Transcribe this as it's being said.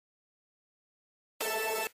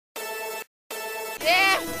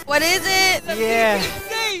What is it? Yeah.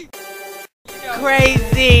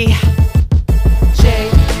 Crazy.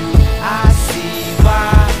 J.U.I.C.Y.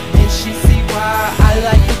 and she see why I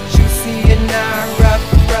like it juicy and not rough.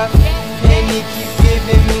 And he keep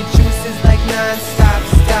giving me juices like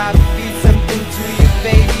non-stop. Feed something to you,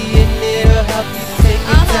 baby, and it'll help you take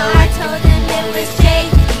it down. I told him it was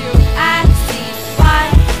J.U.I.C.Y.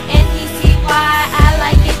 and he see why I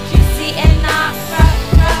like it juicy and not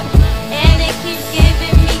rough. And it keeps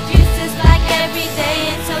giving me juices like every day,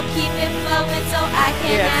 and so keep it flowing so I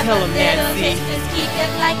can have a little taste. Just keep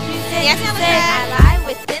it like you said. Yes, I lie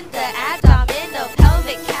within the abdominal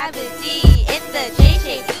pelvic cavity, in the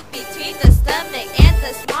J-shape loop between the stomach and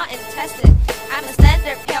the small intestine. I'm a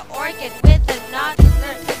slender pale organ with a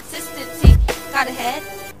nodular consistency. Got a head,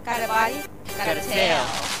 got a body, got a tail.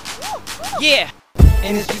 Yeah.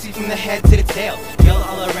 And it's juicy from the head to the tail. Yellow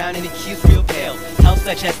all around and it keeps real pale. Helps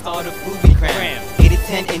digest all the food we cram. 8 to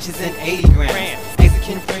 10 inches and 80 grams.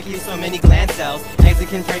 Mexican pancreas, so many gland cells.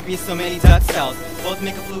 Mexican pancreas, so many duct cells. Both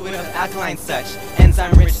make a fluid of alkaline such.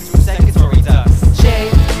 Enzyme rich through secretory ducts.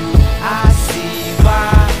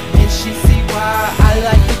 J.U.I.C.Y. and she see why I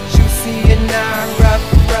like it juicy and not rough.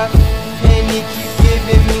 And he keep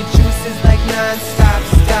giving me juices like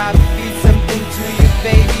non-stop. Feed something to you,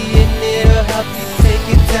 baby, and it'll help you take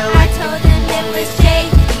it down. I told him it was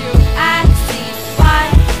J.U.I.C.Y.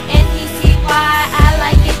 and he see why I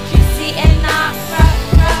like it juicy and not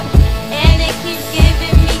rough. And it keeps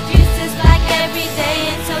giving me juices like every day,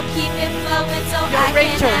 and so keep it flowing so I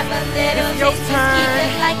Rachel, can have a little it's your taste. Just turn. keep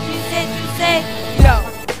it like you say. Yo,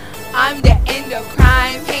 I'm the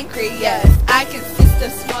endocrine pancreas. I consist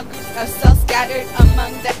of small groups of cells scattered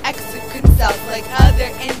among the exocrine cells. Like other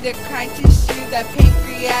endocrine tissue, the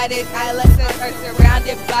pancreatic islets are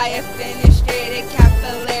surrounded by a fenestrated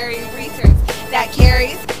capillary return that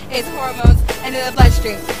carries its hormones into the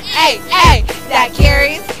bloodstream. That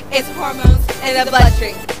carries its hormones into the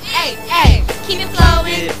bloodstream. Keep it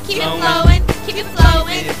flowing, keep it flowing, keep it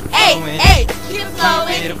flowing. Keep it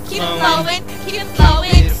flowing, keep it flowing, keep it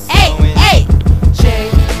flowing.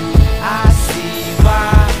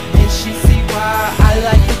 J.U.I.C.Y. and she see why I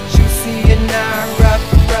like it juicy and not rough.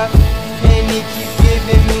 And he keep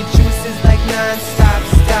giving me juices like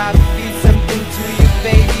non-stop. Feed something to you,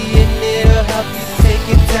 baby, and it'll help you take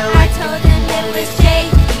it down. I told him it was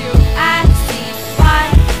J.U.I.C.Y.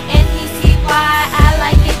 and he see why I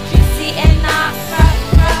like it juicy and not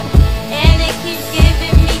rough. And it keeps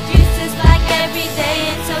giving me juices like every day,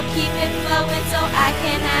 and so keep it flowing so I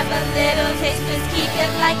can have a little taste. Just keep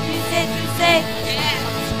it like you said.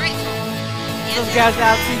 Those guys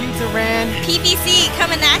out to you, Duran. PPC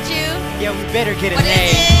coming at you. Yeah, we better get a What name.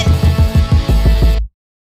 is it?